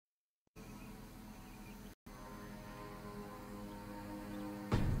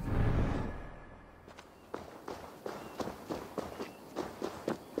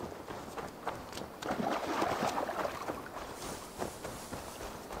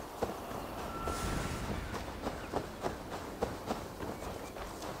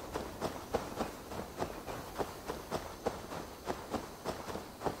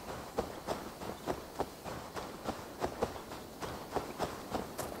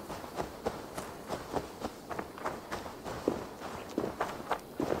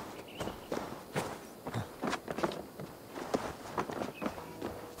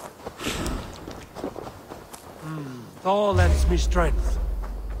Thor lends me strength.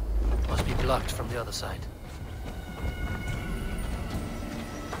 Must be blocked from the other side.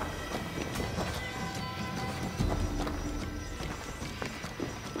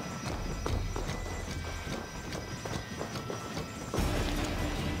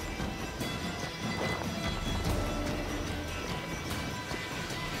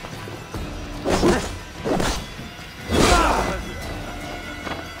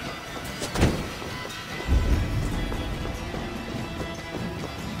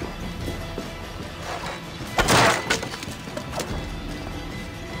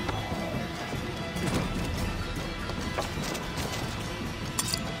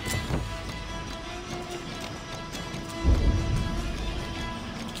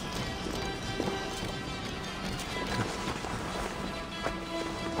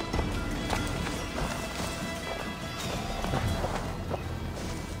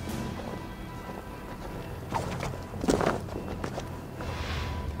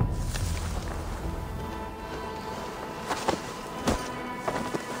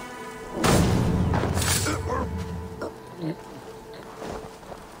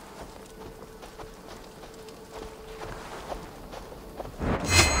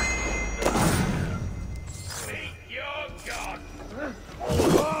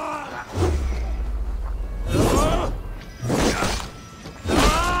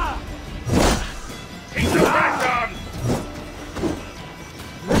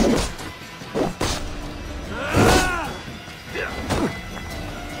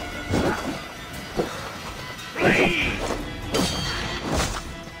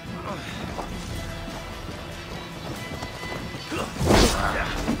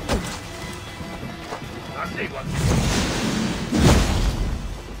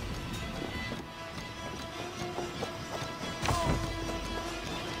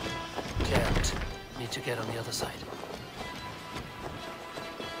 Need to get on the other side.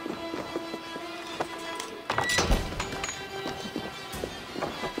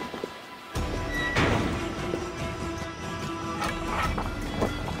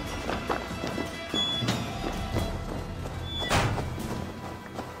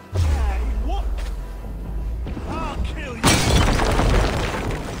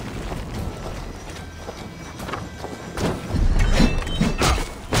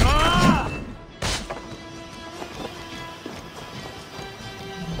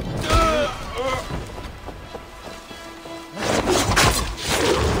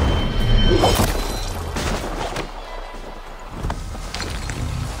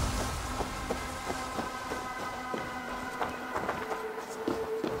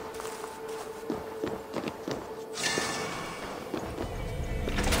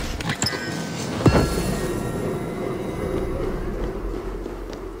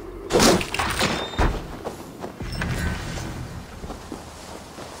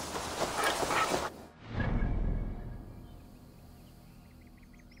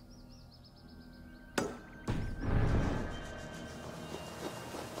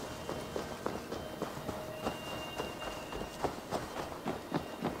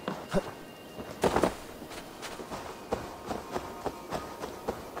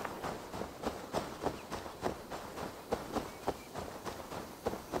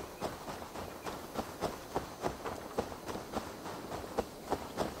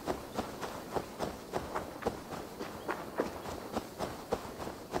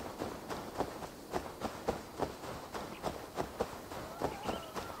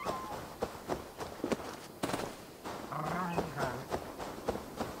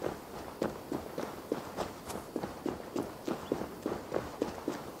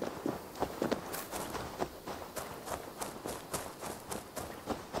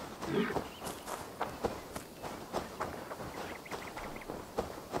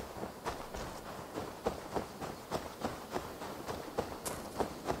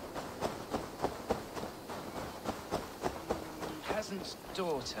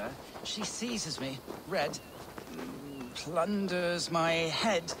 Daughter, she seizes me, red, plunders my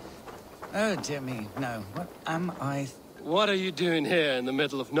head. Oh, dear me, no. What am I? What are you doing here in the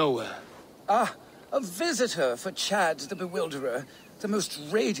middle of nowhere? Ah, a visitor for Chad the Bewilderer, the most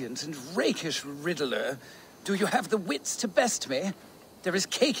radiant and rakish Riddler. Do you have the wits to best me? There is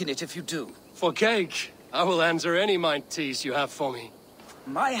cake in it if you do. For cake, I will answer any mind tease you have for me.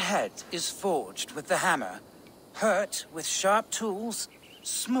 My head is forged with the hammer, hurt with sharp tools,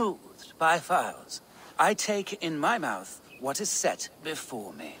 smoothed by files. I take in my mouth what is set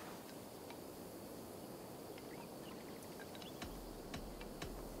before me.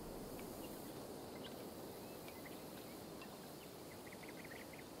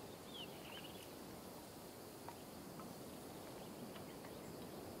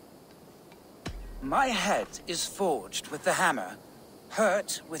 My head is forged with the hammer,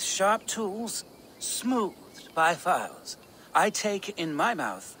 hurt with sharp tools, smoothed by files. I take in my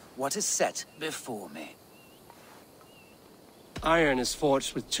mouth what is set before me. Iron is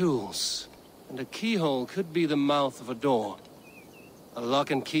forged with tools, and a keyhole could be the mouth of a door. A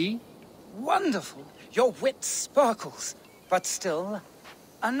lock and key? Wonderful! Your wit sparkles. But still,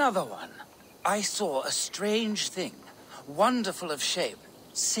 another one. I saw a strange thing, wonderful of shape,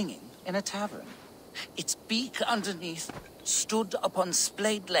 singing in a tavern. Its beak underneath stood upon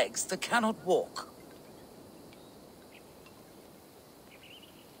splayed legs that cannot walk.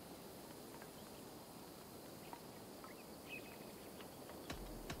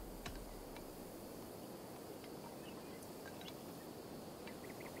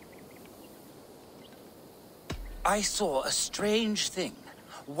 I saw a strange thing,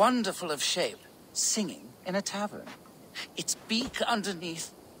 wonderful of shape, singing in a tavern. Its beak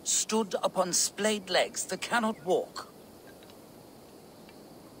underneath stood upon splayed legs that cannot walk.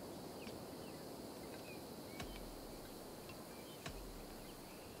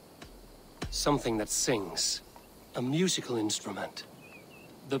 Something that sings. A musical instrument.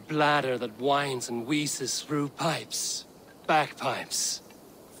 The bladder that whines and wheezes through pipes. Bagpipes.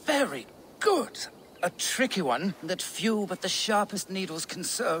 Very good. A tricky one that few but the sharpest needles can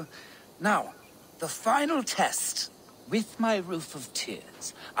sew. Now, the final test. With my roof of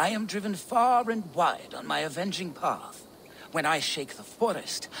tears, I am driven far and wide on my avenging path. When I shake the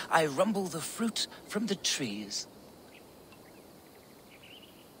forest, I rumble the fruit from the trees.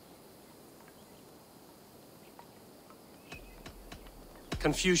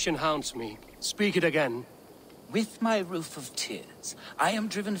 Confusion haunts me. Speak it again. With my roof of tears, I am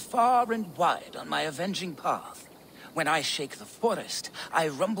driven far and wide on my avenging path. When I shake the forest, I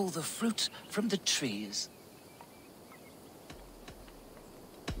rumble the fruit from the trees.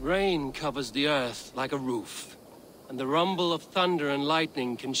 Rain covers the earth like a roof, and the rumble of thunder and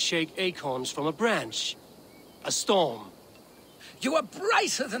lightning can shake acorns from a branch. A storm. You are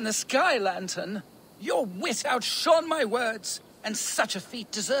brighter than the sky lantern. Your wit outshone my words, and such a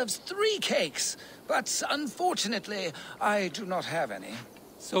feat deserves 3 cakes. But unfortunately, I do not have any.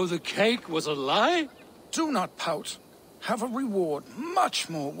 So the cake was a lie? Do not pout. Have a reward much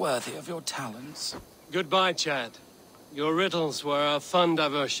more worthy of your talents. Goodbye, Chad. Your riddles were a fun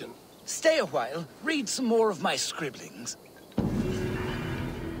diversion. Stay a while, read some more of my scribblings.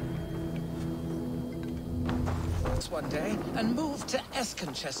 One day, and move to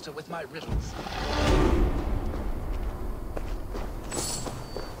Essexe with my riddles.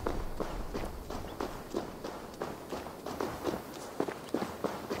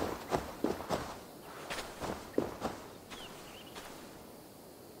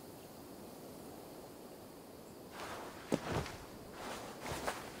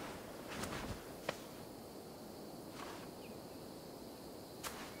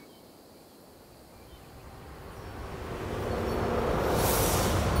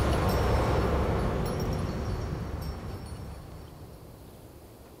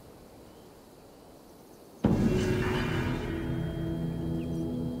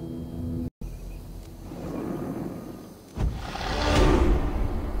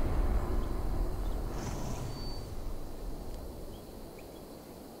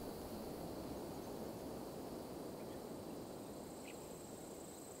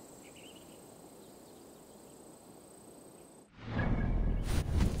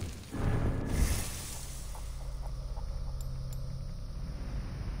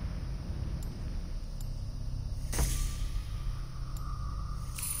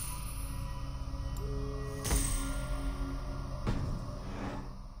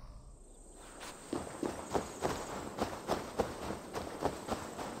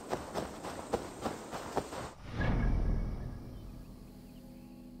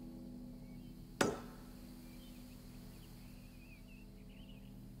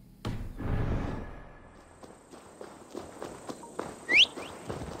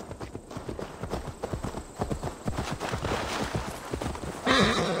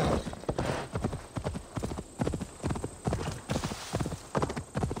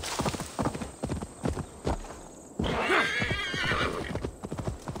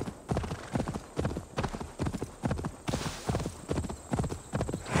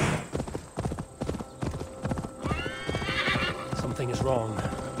 Something is wrong.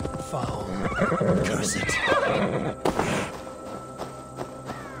 Foul. Curse it.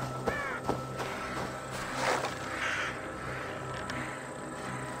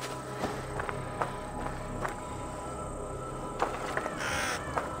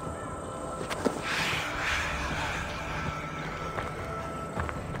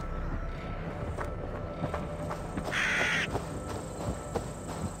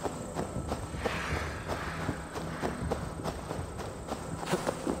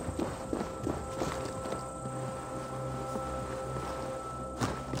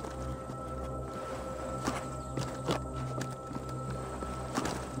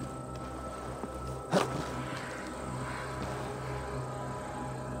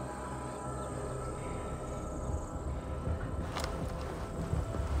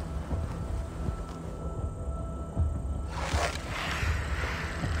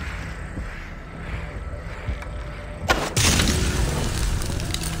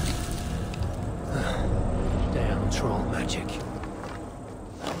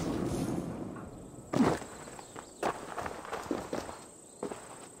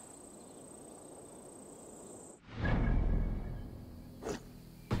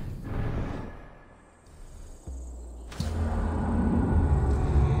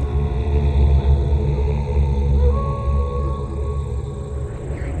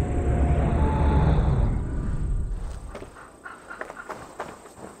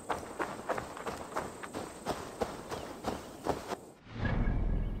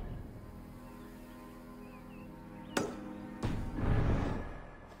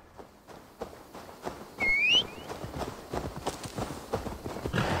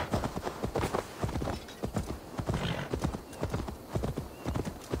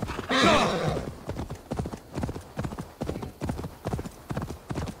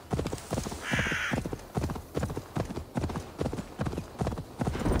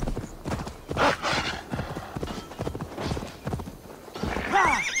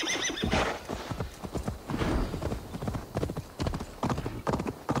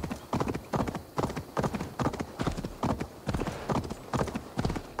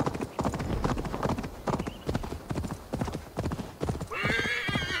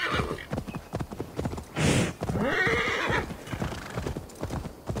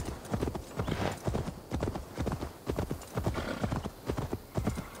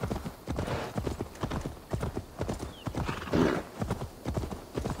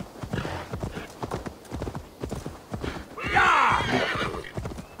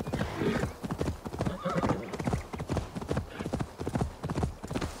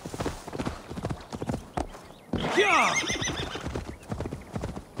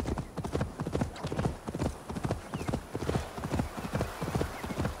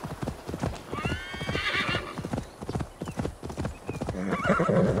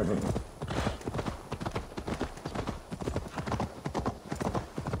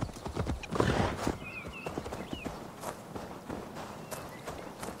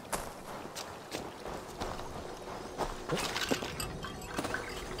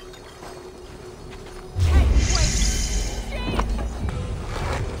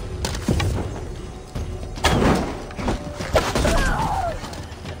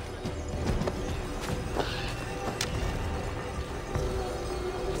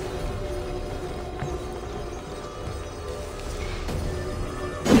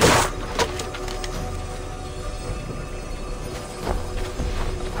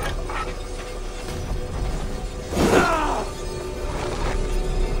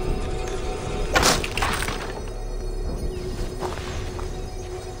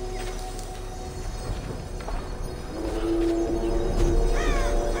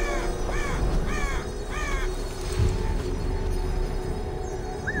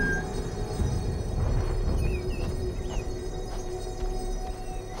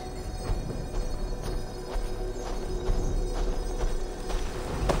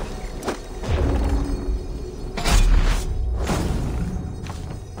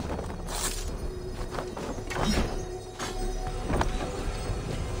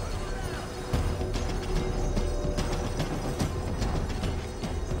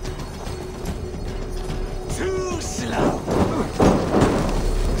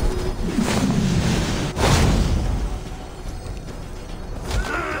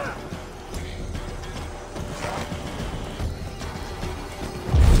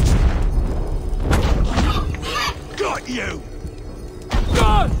 You!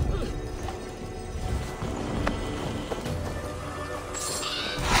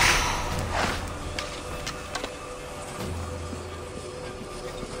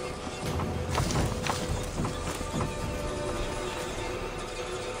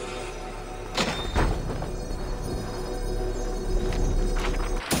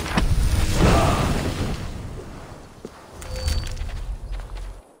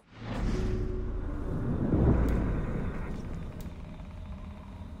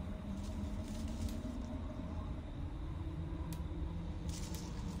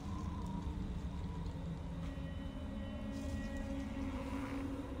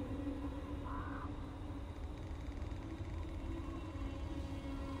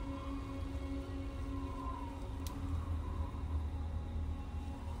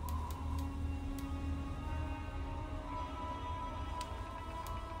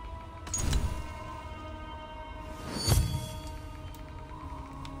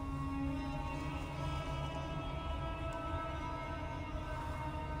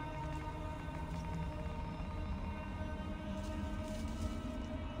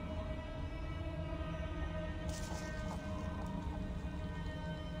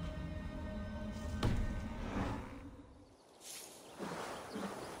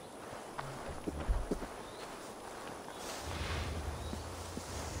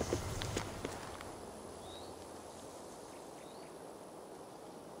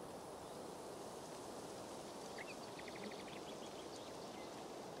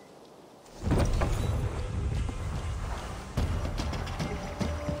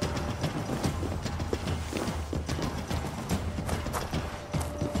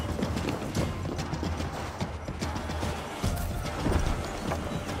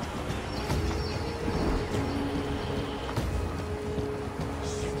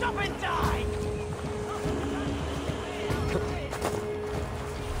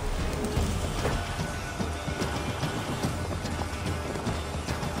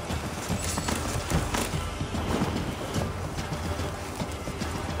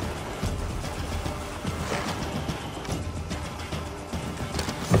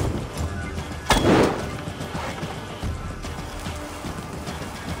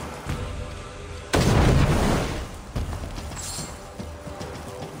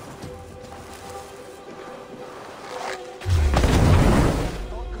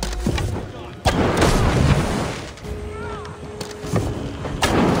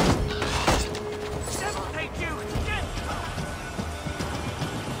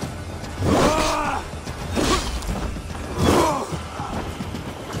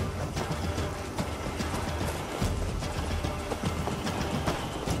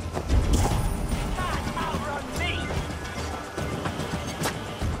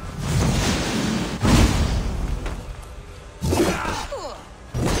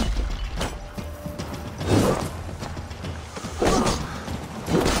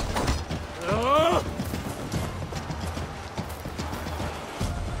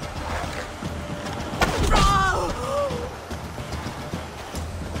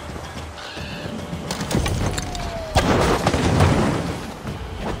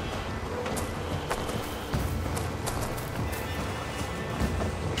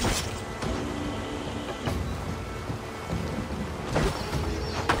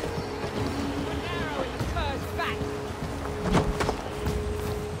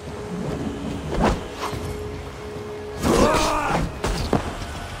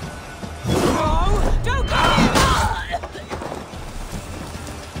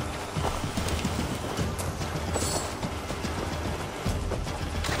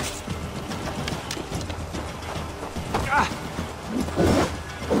 We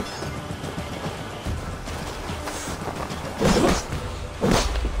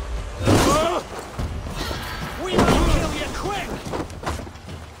must kill you quick!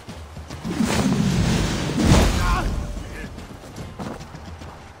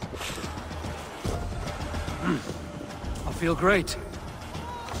 I feel great.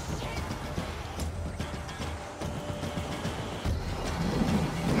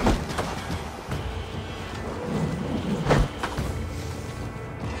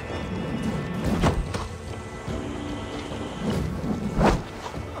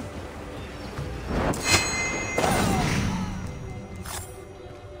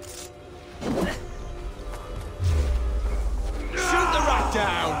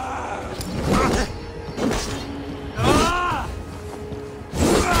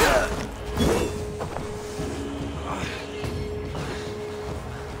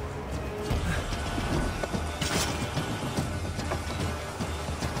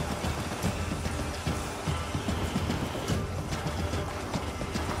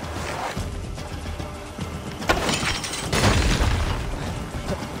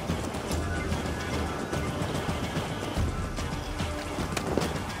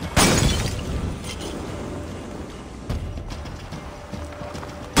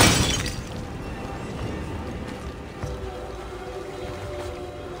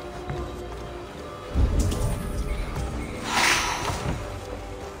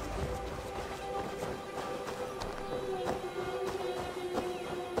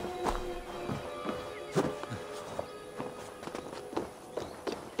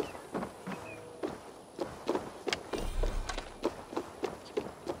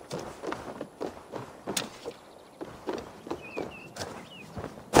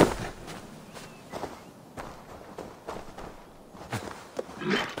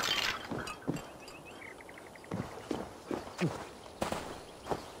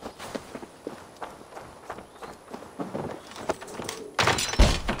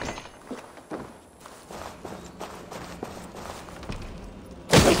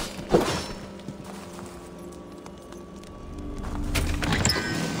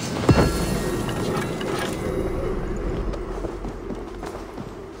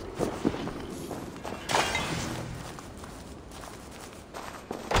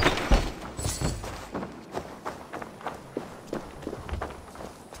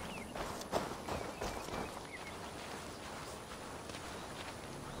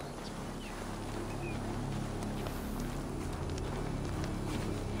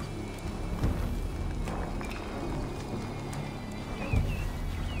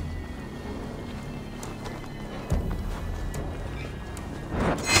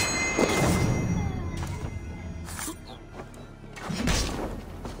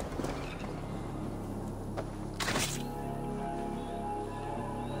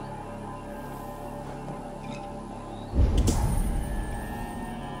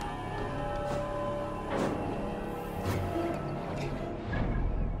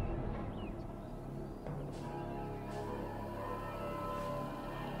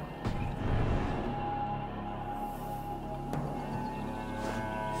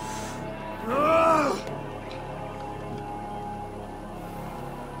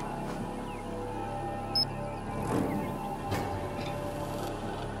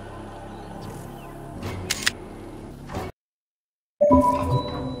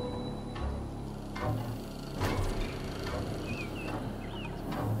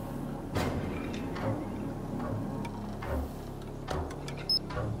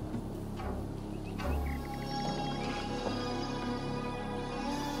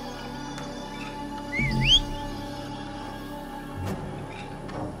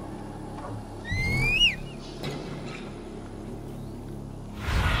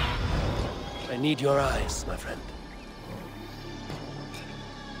 I need your eyes, my friend.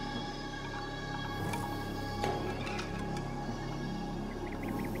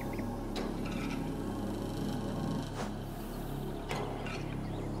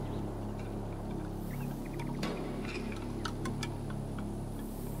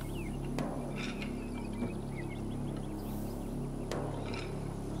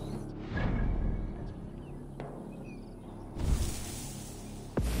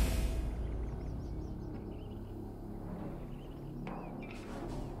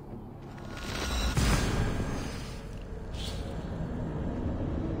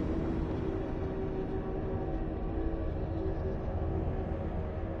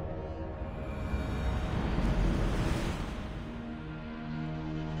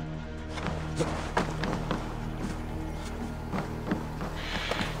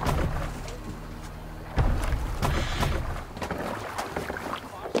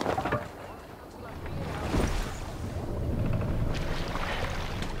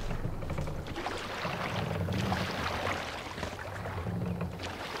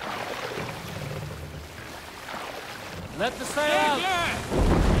 Let the sail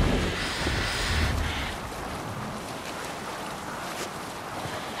out!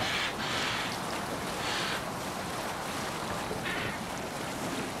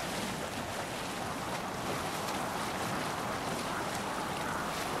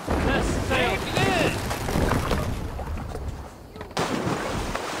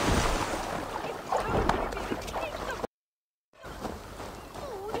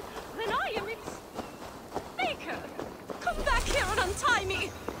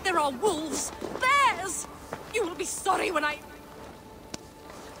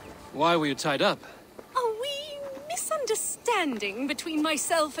 Why were you tied up? A wee misunderstanding between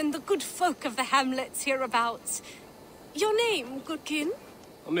myself and the good folk of the hamlets hereabouts. Your name, goodkin?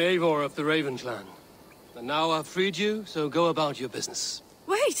 I'm Eivor of the Raven clan. And now I've freed you, so go about your business.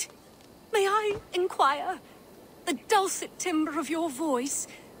 Wait! May I inquire? The dulcet timbre of your voice,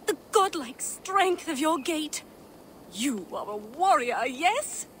 the godlike strength of your gait. You are a warrior,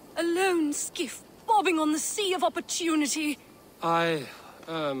 yes? A lone skiff bobbing on the sea of opportunity.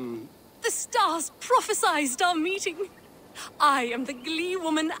 The stars prophesized our meeting. I am the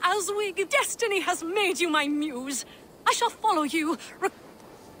Gleewoman Aswig. Destiny has made you my muse. I shall follow you.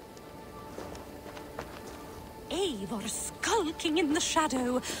 Eivor skulking in the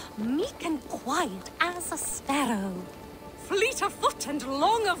shadow, meek and quiet as a sparrow. Fleet of foot and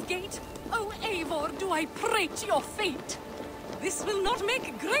long of gait, oh Eivor, do I prate your fate. This will not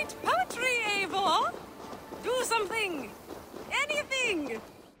make great poetry, Eivor. Do something. Anything!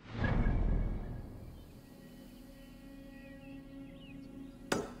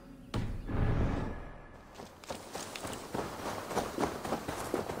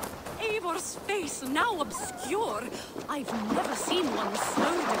 Eivor's face now obscure. I've never seen one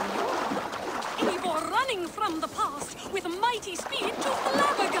so demure. Eivor running from the past with mighty speed to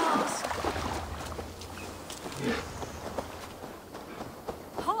flabbergast.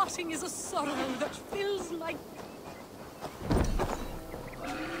 Parting is a sorrow that fills my...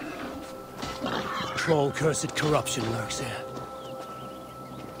 Troll-cursed corruption lurks here.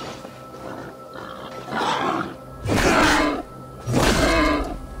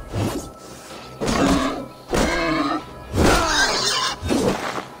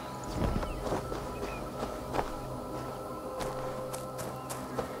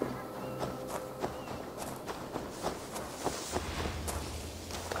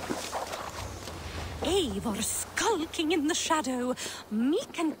 Eivor skulking in the shadow,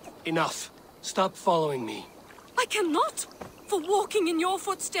 meek and... Enough. Stop following me. I cannot, for walking in your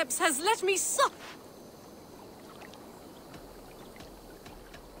footsteps has let me sup.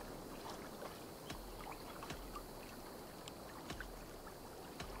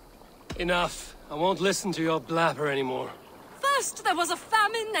 Enough. I won't listen to your blabber anymore. First there was a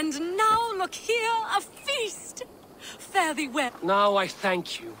famine, and now look here, a feast. Fare thee well. Now I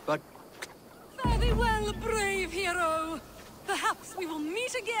thank you, but... Fare thee well, brave hero. Perhaps we will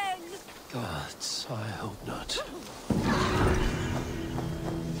meet again. Gods, I hope not.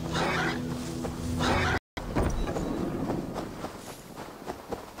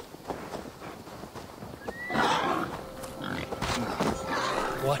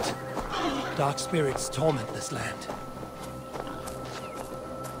 What? Dark spirits torment this land.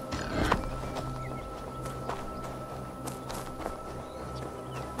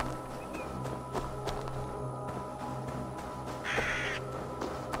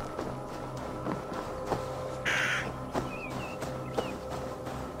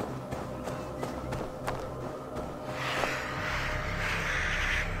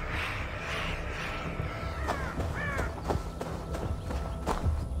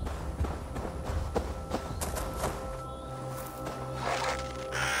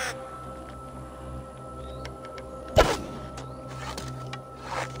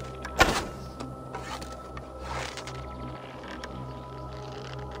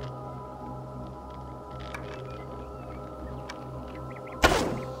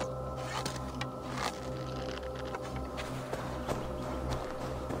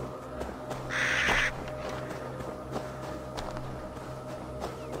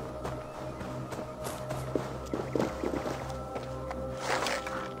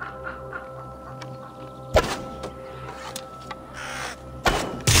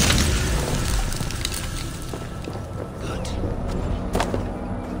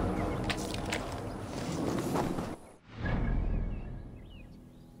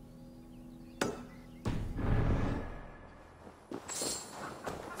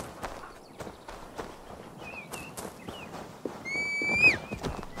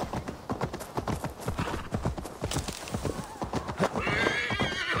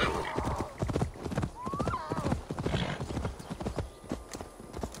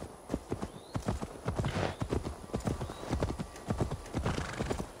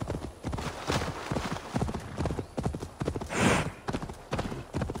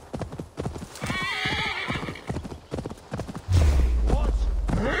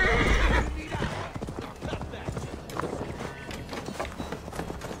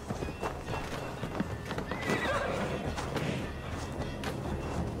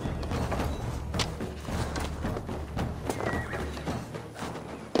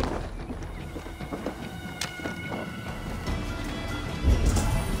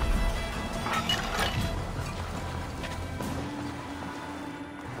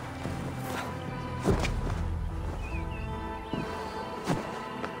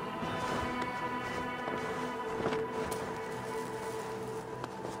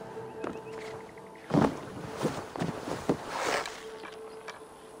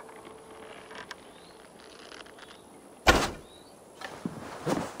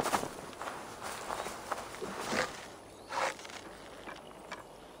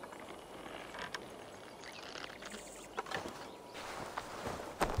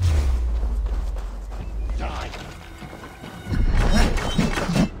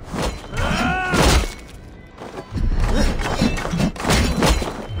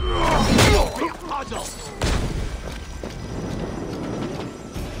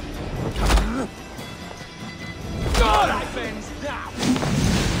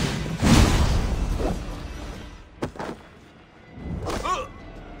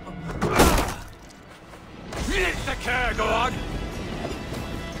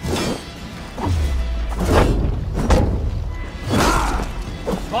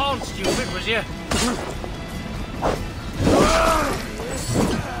 was you.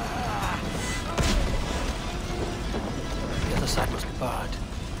 The other side must be barred.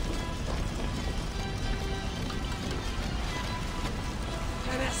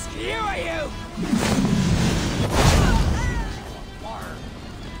 An askew are you?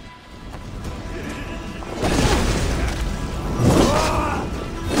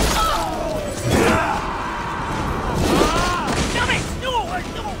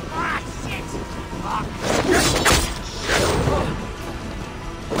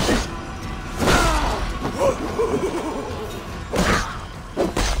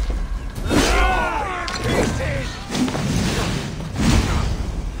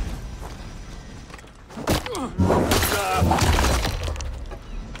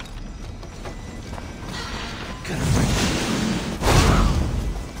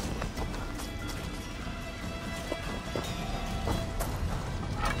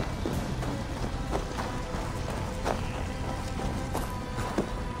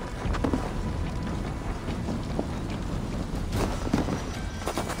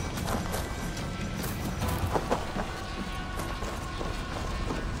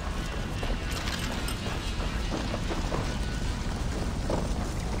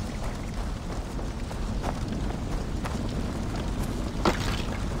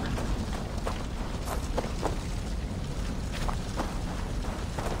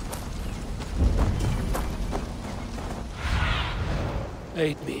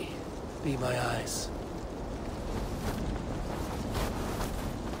 Aid me. Be my eyes.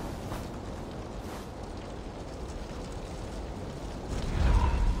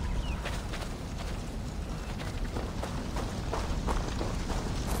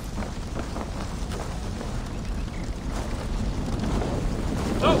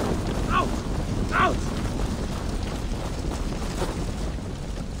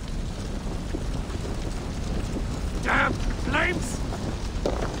 Damn flames!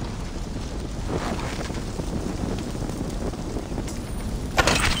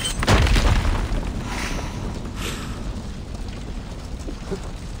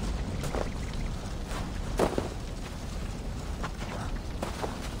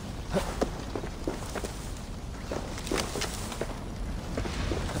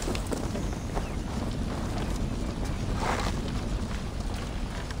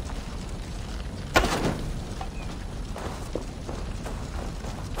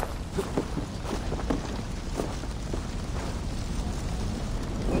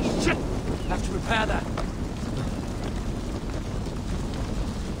 Have to repair that.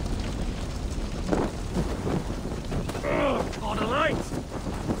 Caught a light!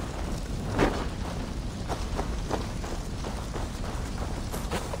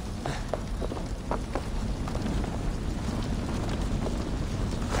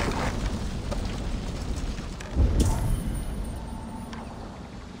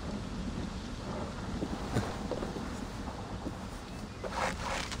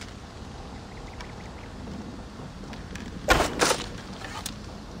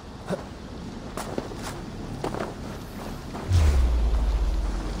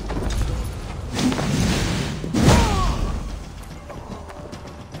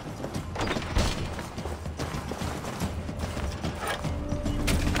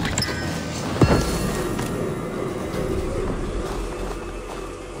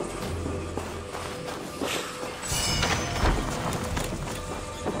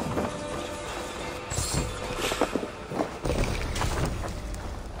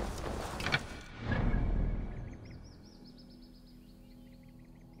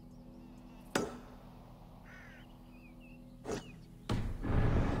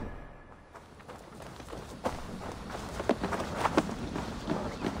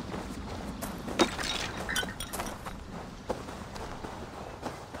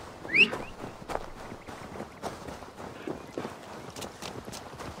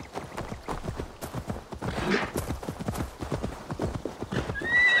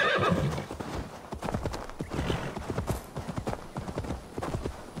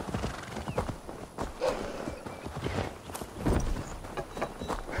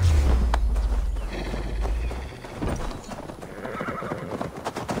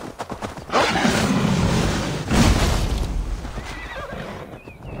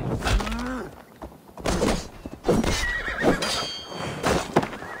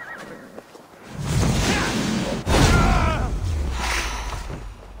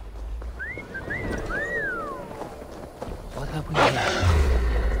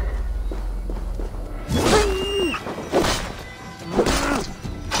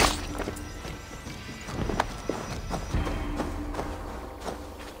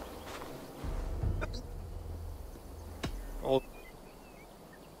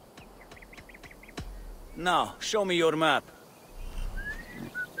 Now, show me your map.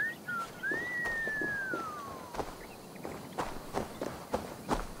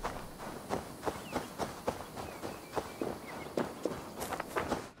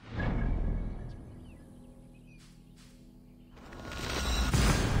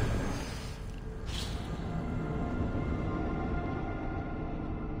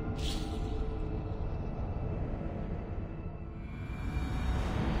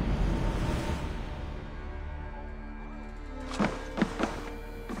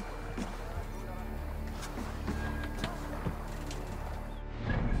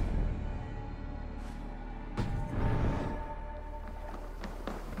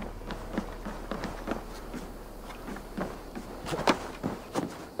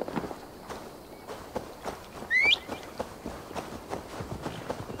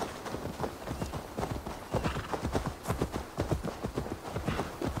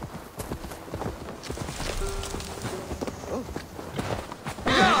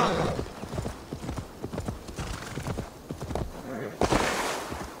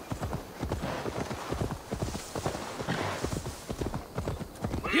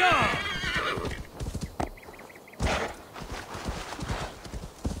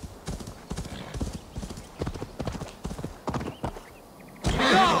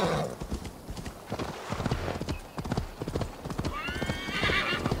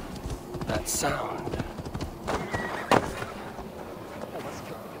 That sound.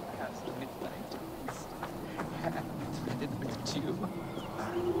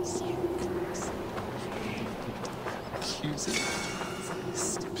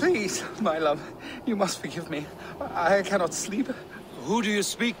 Please, my love, you must forgive me. I cannot sleep. Who do you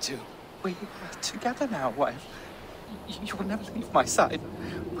speak to? We are together now, wife. You will never leave my side,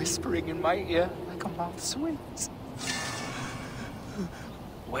 whispering in my ear like a moth's wings.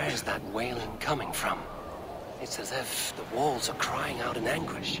 Where's that wailing coming from? It's as if the walls are crying out in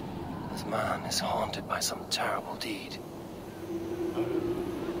anguish. This man is haunted by some terrible deed.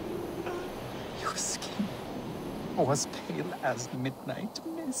 Your skin was pale as midnight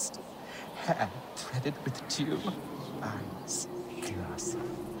mist, hair threaded with dew, eyes glassy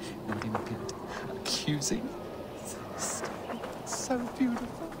and limpid, accusing, so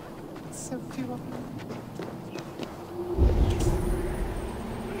beautiful, so pure.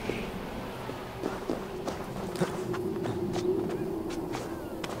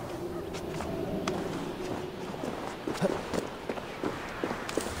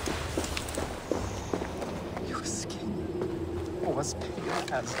 Was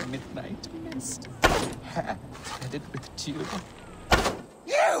pale as midnight mist, hair threaded with dew.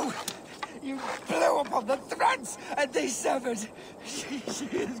 You blew upon the threads, and they severed. She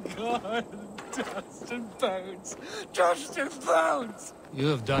is gone, dust and bones, dust and bones. You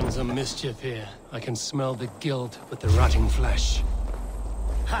have done some mischief here. I can smell the guilt with the rotting flesh.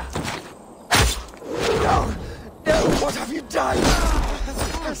 No, what have you done?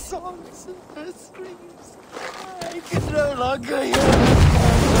 Her songs and her screams. I can no longer hear her.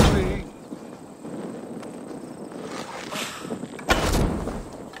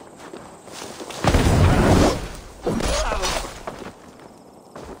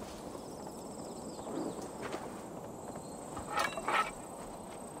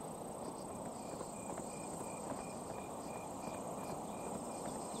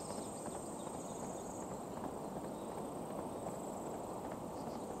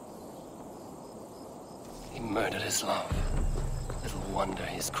 He murdered his love. Little wonder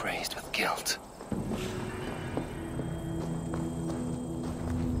he's crazed with guilt.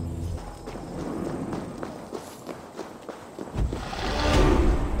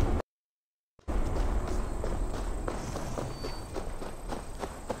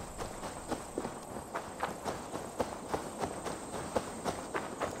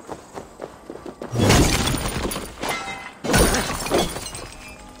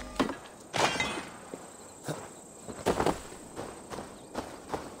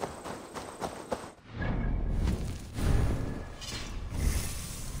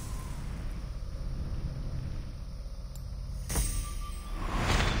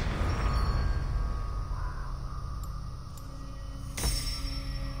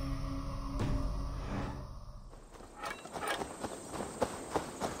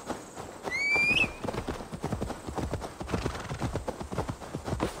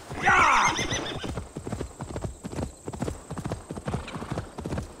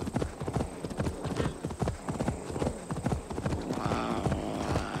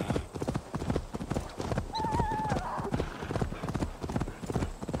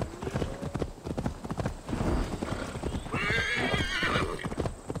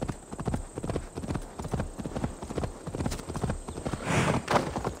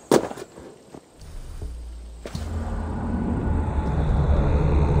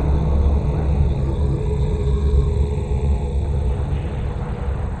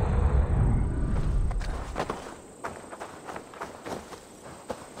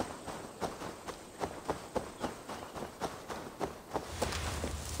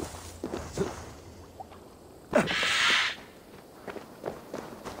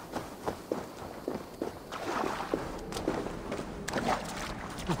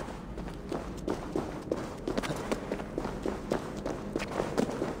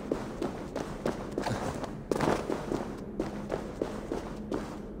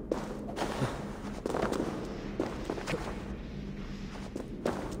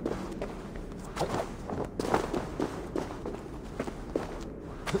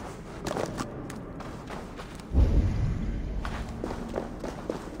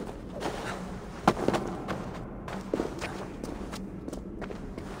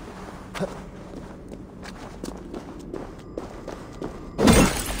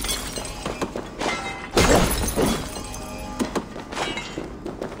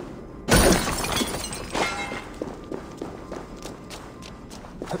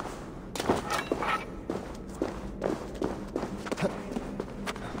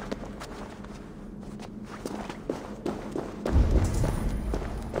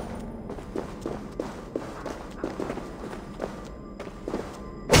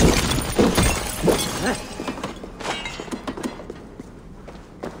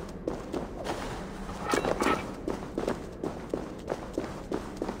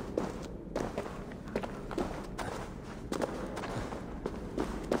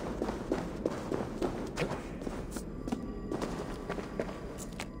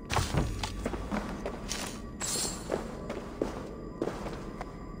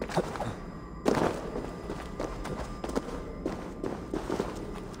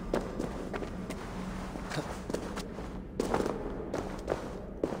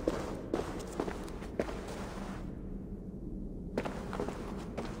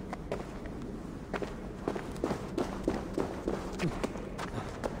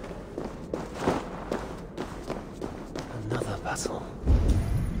 Another puzzle.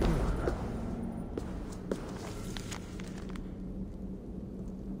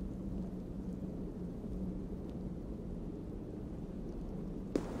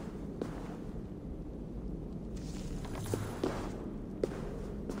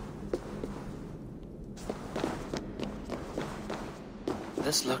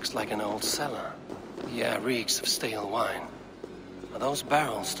 This looks like an old cellar. The air reeks of stale wine. Are those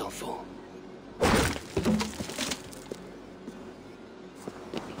barrels still full?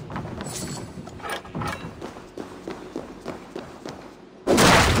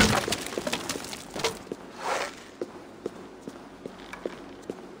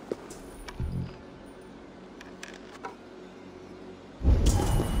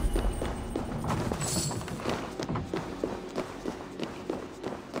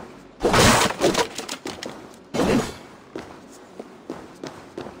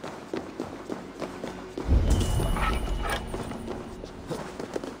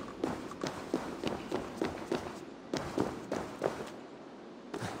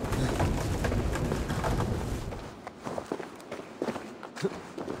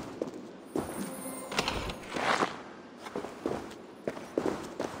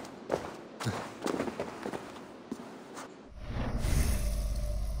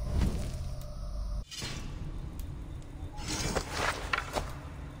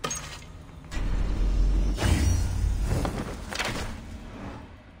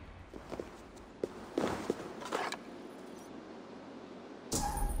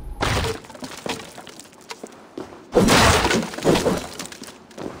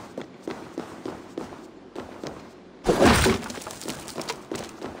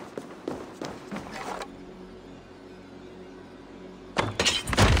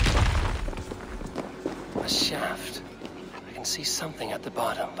 Shaft. I can see something at the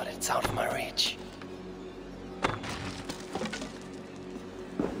bottom, but it's out of my reach.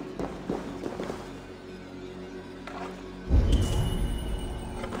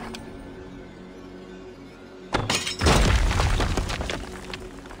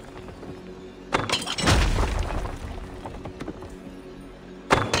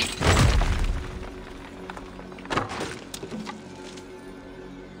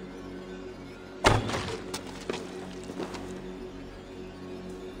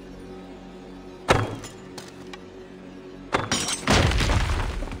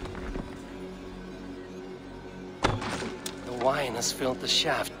 Wine has filled the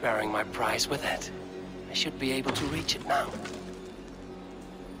shaft, bearing my prize with it. I should be able to reach it now.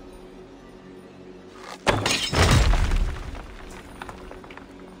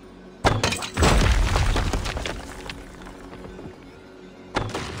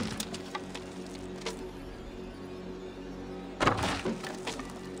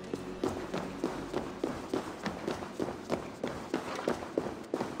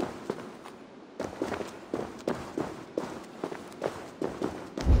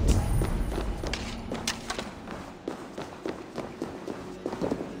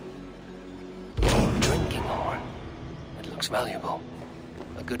 Valuable.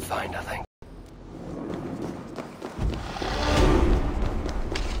 A good find, I think.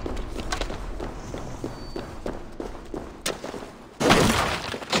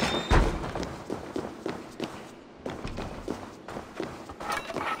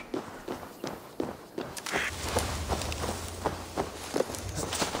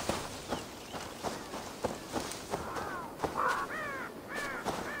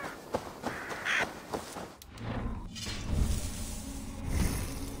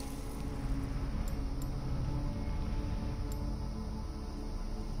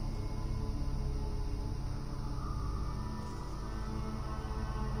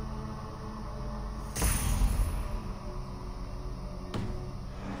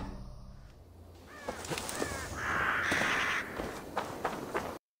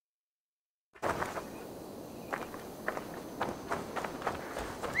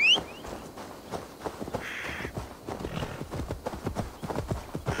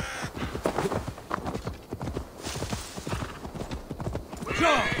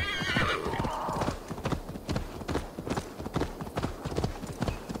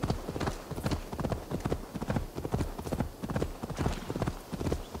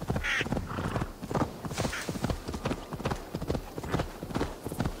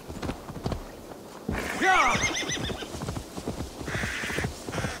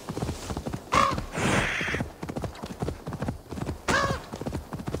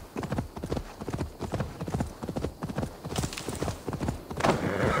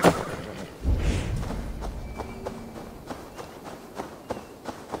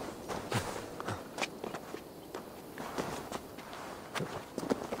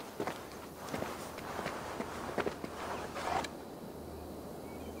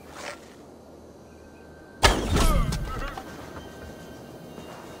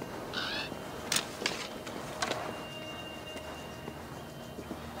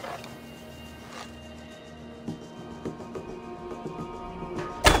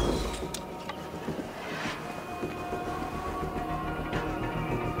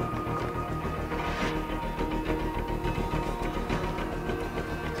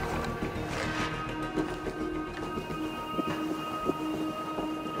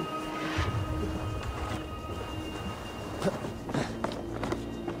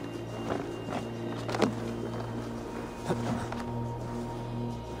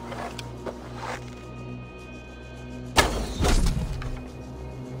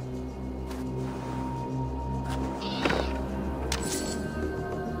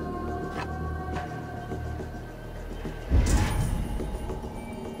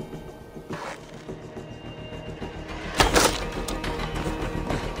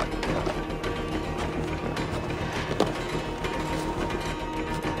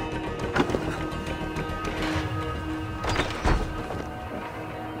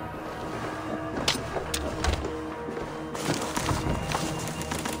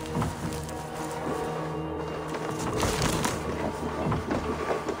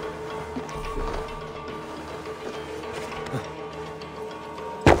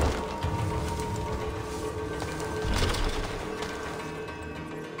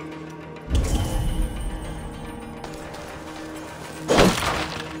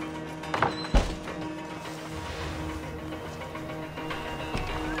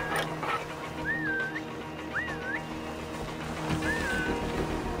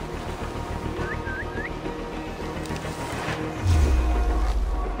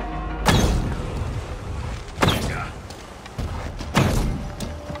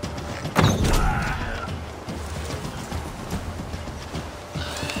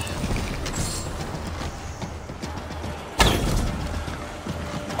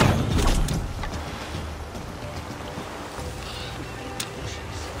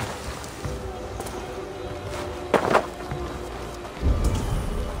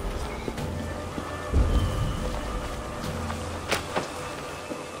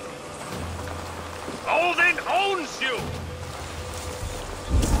 Odin owns you!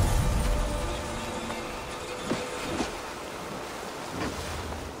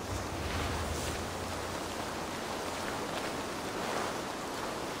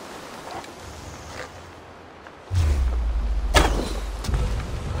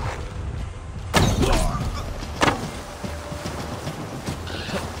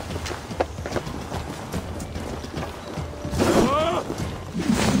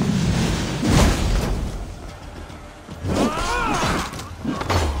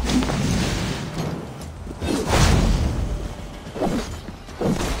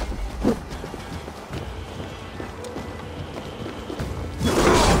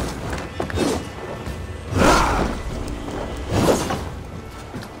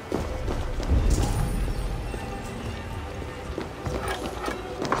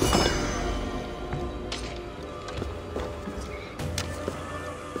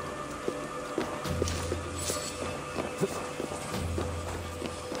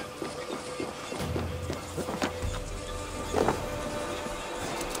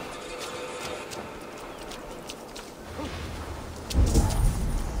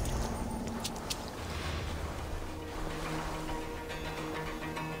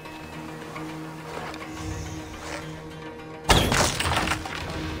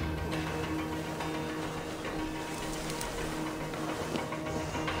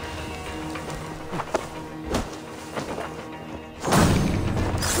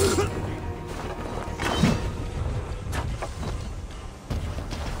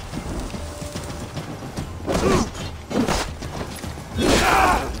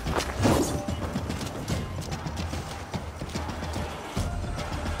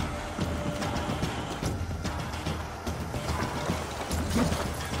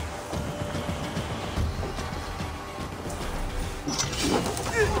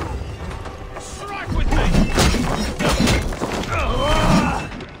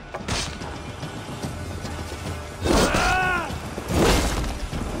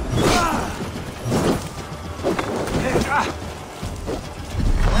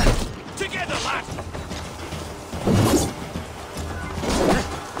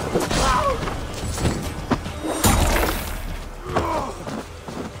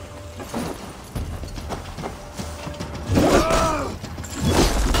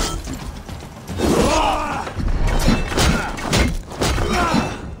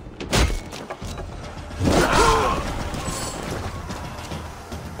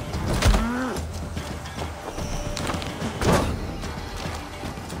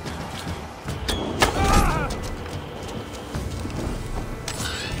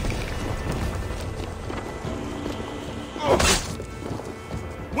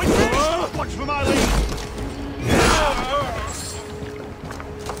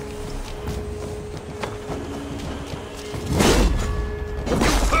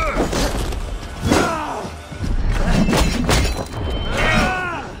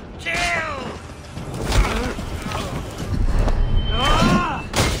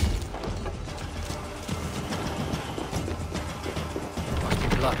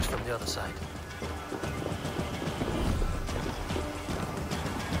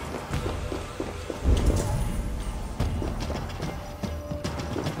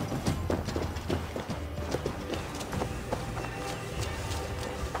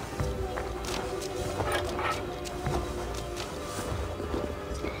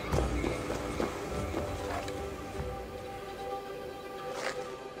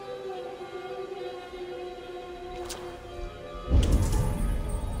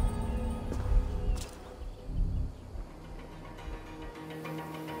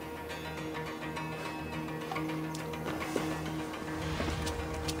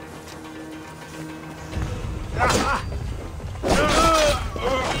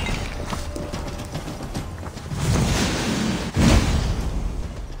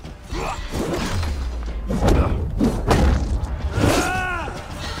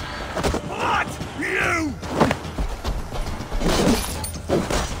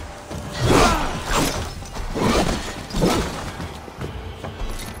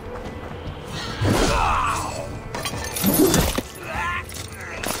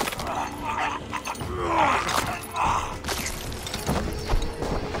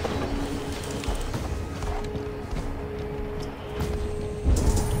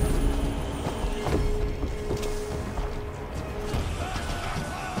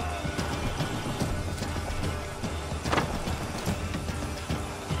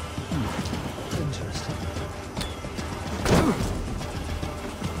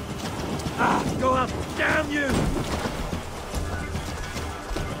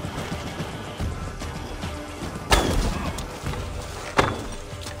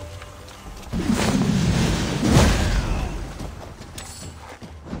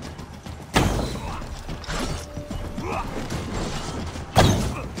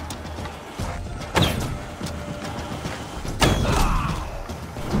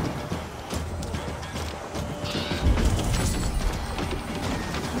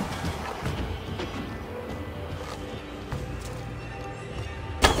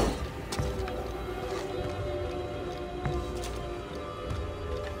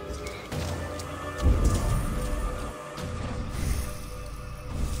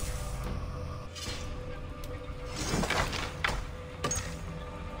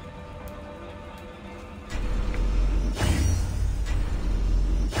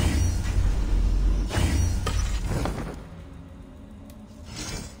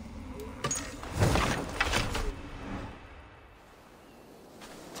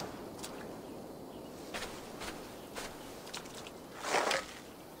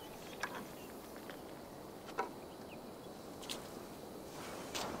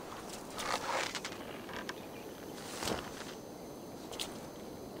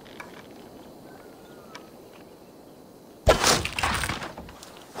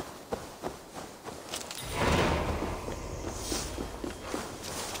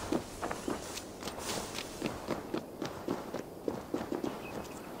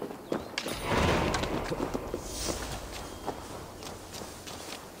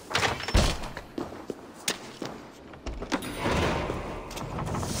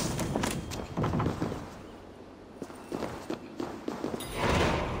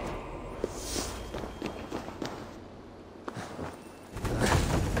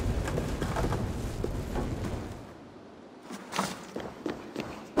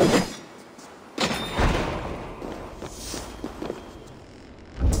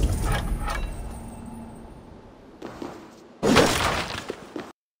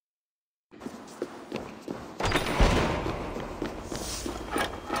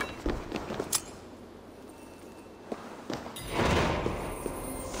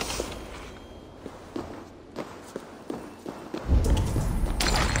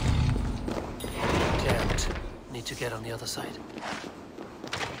 to get on the other side.